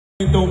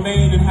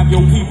domain and have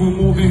your people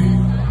moving.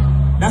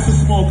 That's a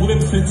small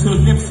glimpse into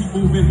Nipsey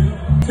moving.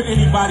 To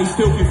anybody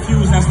still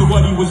confused as to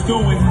what he was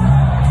doing,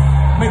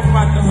 make him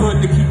out the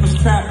hood to keep us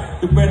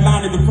trapped. The red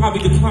line of the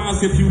probably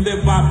declines if you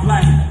live by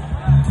black.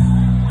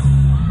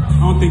 I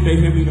don't think they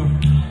hear me though.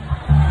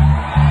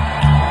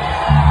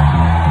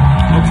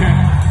 Okay.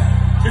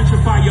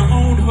 Gentrify your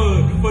own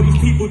hood before these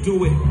people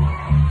do it.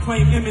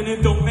 Claim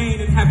eminent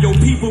domain and have your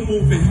people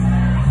moving.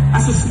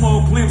 That's a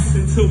small glimpse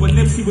into what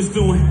Nipsey was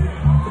doing.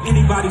 For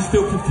anybody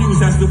still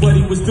confused as to what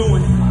he was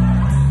doing.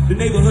 The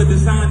neighborhood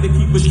designed to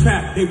keep us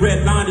trapped. They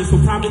redlined it so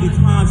property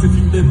declines if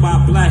you live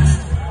by blacks.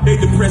 They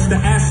depress the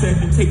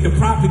asset and take the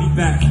property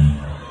back.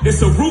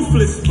 It's a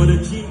ruthless but a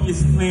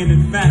genius plan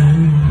in fact.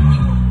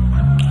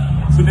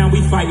 So now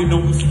we fighting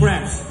over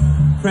scraps.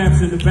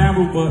 Crabs in the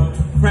barrel, but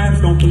crabs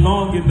don't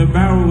belong in the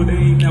barrel. They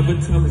ain't never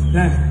tell us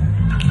that.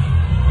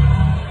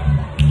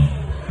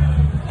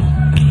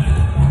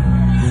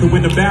 So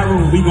in the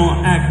barrel, we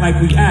gon' act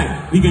like we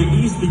act. We can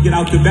easily get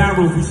out the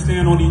barrel if we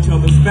stand on each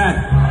other's back.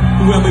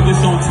 Whoever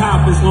gets on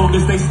top, as long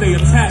as they stay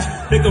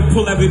attached, they can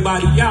pull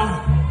everybody out.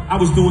 I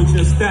was doing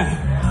just that.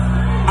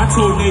 I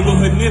told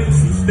neighborhood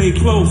Nipsey, stay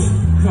close.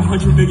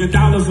 $100 million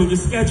on your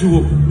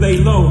schedule, lay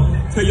low.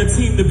 Tell your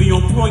team to be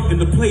on point in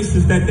the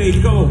places that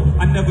they go.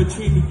 I never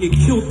dreamed he'd get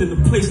killed in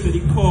the place that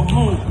he called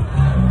home.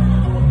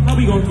 How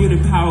we gonna get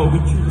in power? We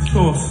keep the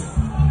source.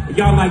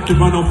 Y'all like to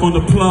run off on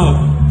the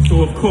plug,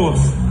 so of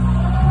course.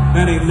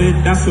 That ain't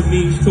lit, that's a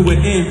means to an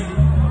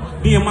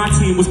end. Me and my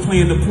team was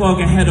playing the plug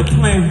and had a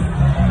plan.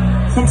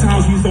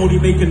 Sometimes we was only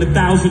making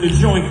 1,000 a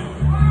joint.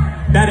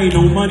 That ain't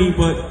no money,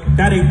 but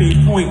that ain't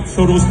the point.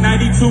 So those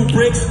 92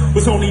 bricks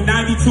was only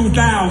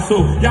 92,000. So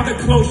y'all can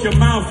close your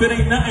mouth, it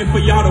ain't nothing for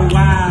y'all to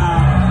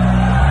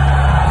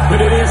wow.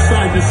 But it is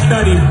something to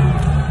study.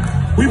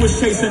 We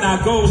was chasing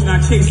our goals,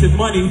 not chasing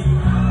money.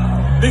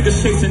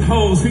 Niggas chasing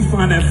hoes, we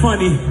find that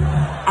funny.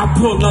 I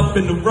pull up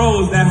in the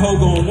road, that hoe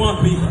gon'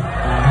 want me.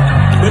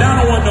 But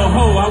I don't want no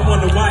hoe, I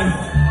want a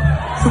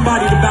wife.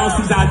 Somebody to bounce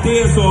these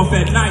ideas off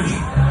at night.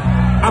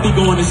 I be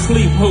going to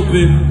sleep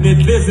hoping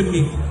they'd visit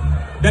me.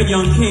 That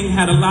young king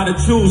had a lot of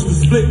jewels to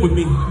split with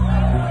me.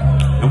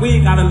 And we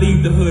ain't gotta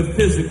leave the hood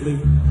physically,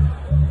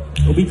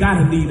 but we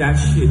gotta leave that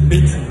shit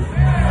mentally.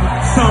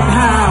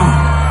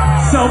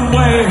 Somehow, some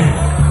way,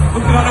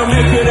 I'm gonna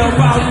make it up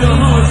out the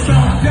hood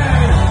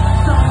someday.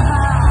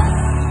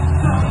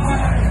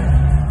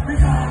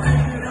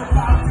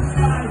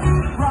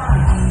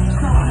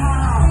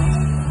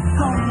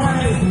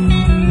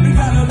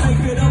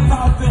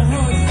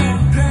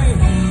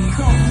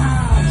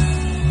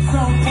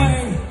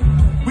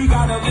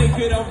 Make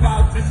it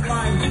about this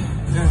life,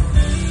 yeah.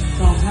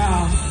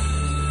 Somehow,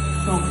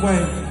 some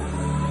way.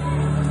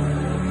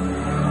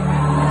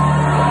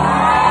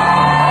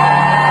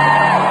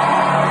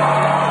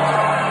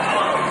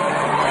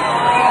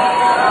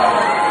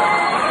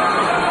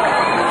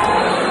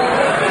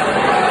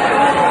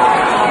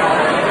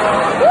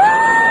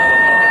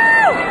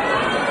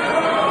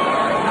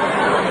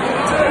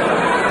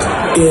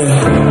 Yeah.